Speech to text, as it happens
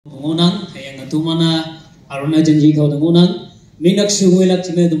ngonang hayang atumana aruna janji kau ngonang Monyakshu ngulak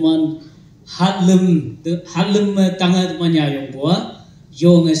cina teman hatlum tanga teman ya yong boa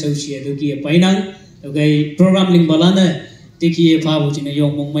yong associate tu kia painang okay program ling balana tiki phabu cina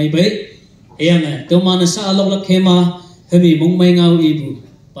yong mong mai bay hayang teman sa alok lak hema hemi mong mai ngau ibu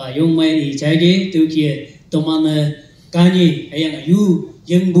pa yong mai i jage tu kia teman kani hayang yu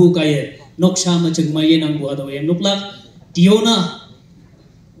yang bu kaya noksa macam mai nang bu atau yang nuklak Diona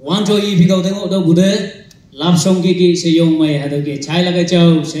wan cho i phikau tengok do bude lap song ki se yong mai ha do ke chai la ka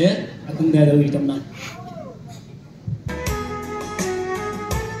chau se akung da do i tam na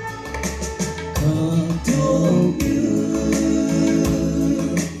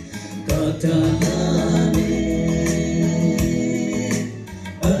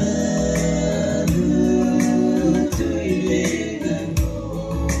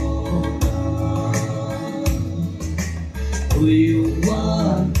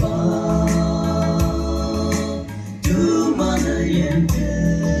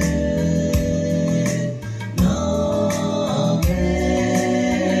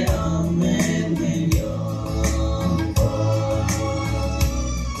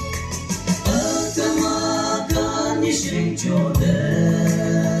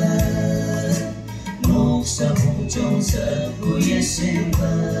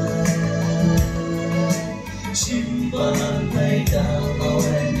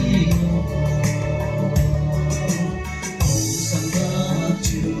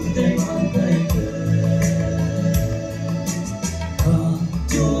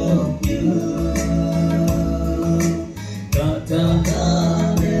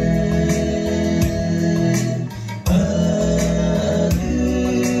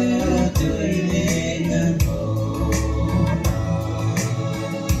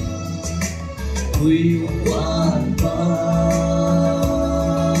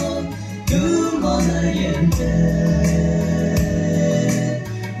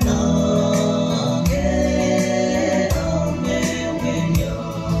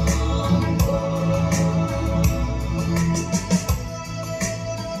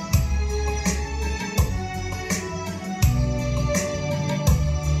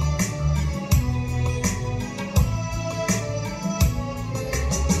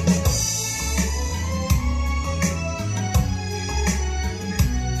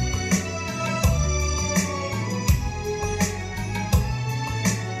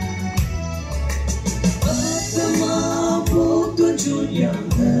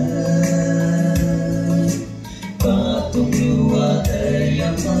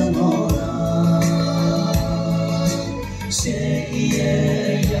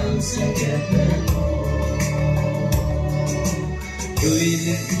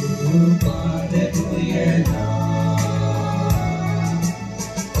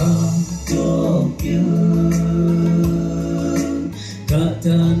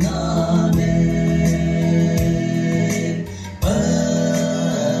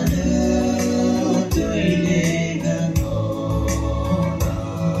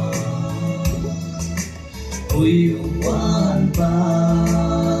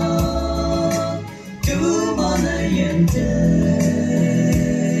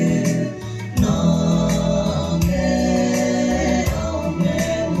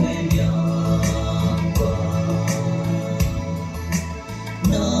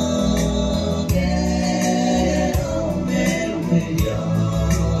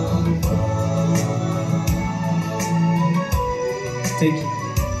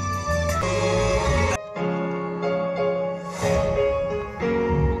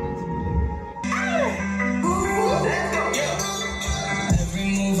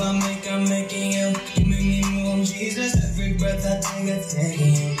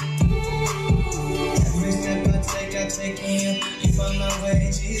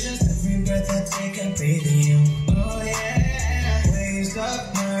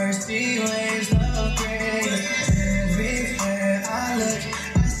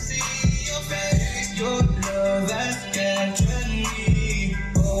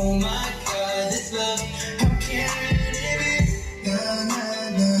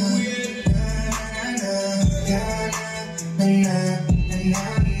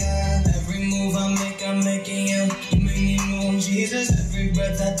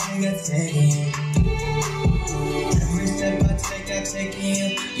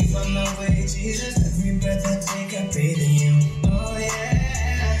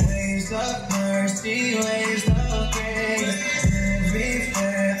Waves of mercy, waves of